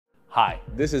Hi,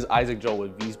 this is Isaac Joel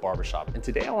with V's Barbershop, and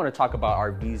today I want to talk about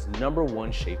our V's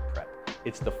 #1 shave prep.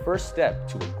 It's the first step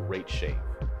to a great shave.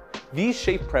 V's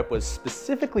shave prep was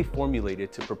specifically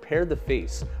formulated to prepare the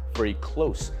face for a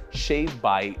close shave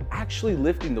by actually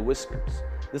lifting the whiskers.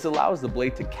 This allows the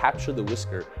blade to capture the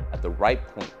whisker at the right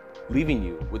point, leaving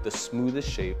you with the smoothest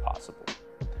shave possible.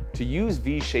 To use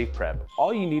V's shave prep,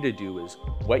 all you need to do is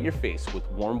wet your face with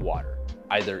warm water,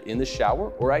 either in the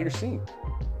shower or at your sink.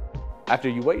 After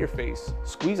you wet your face,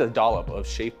 squeeze a dollop of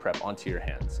shave prep onto your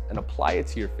hands and apply it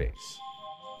to your face.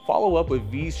 Follow up with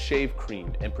V's shave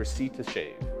cream and proceed to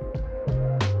shave.